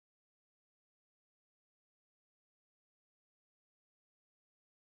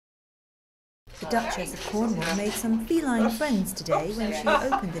The Duchess of Cornwall made some feline friends today when she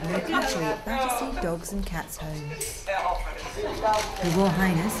opened the new cattery at Battersea Dogs and Cats Home. Her Royal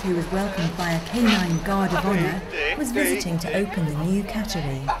Highness, who was welcomed by a canine guard of honour, was visiting to open the new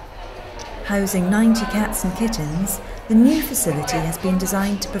cattery. Housing 90 cats and kittens, the new facility has been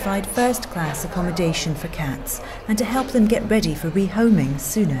designed to provide first-class accommodation for cats and to help them get ready for rehoming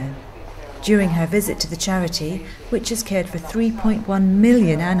sooner. During her visit to the charity, which has cared for 3.1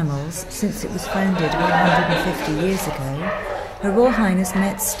 million animals since it was founded 150 years ago, Her Royal Highness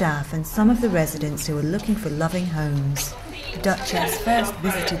met staff and some of the residents who were looking for loving homes. The Duchess first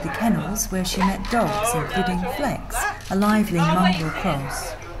visited the kennels where she met dogs, including Flex, a lively mongrel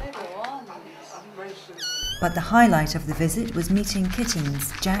cross. But the highlight of the visit was meeting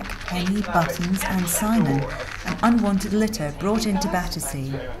kittens, Jack, Penny, Buttons and Simon, an unwanted litter brought into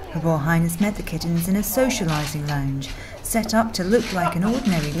Battersea. Her Royal Highness met the kittens in a socialising lounge, set up to look like an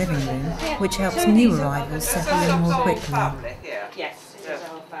ordinary living room, which helps new arrivals settle in more quickly. Yes, it's our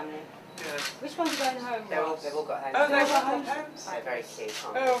whole family. Which ones are going home? They've all got home. Oh, they've got homes? They're very cute,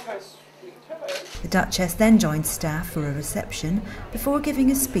 aren't they? Oh, how sweet. The Duchess then joined staff for a reception before giving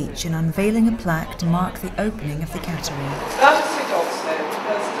a speech and unveiling a plaque to mark the opening of the cattery. Battersea Dogs Home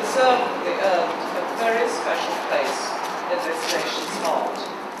has deservedly earned a very special place in this nation's heart.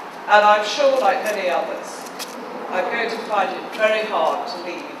 And I'm sure, like many others, I'm going to find it very hard to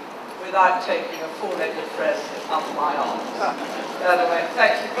leave without taking a four-legged friend under my arm. Anyway,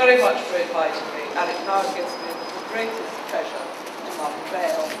 thank you very much for inviting me, and it now gives me the greatest pleasure to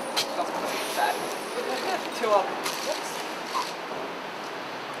unveil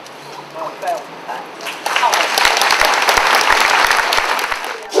that.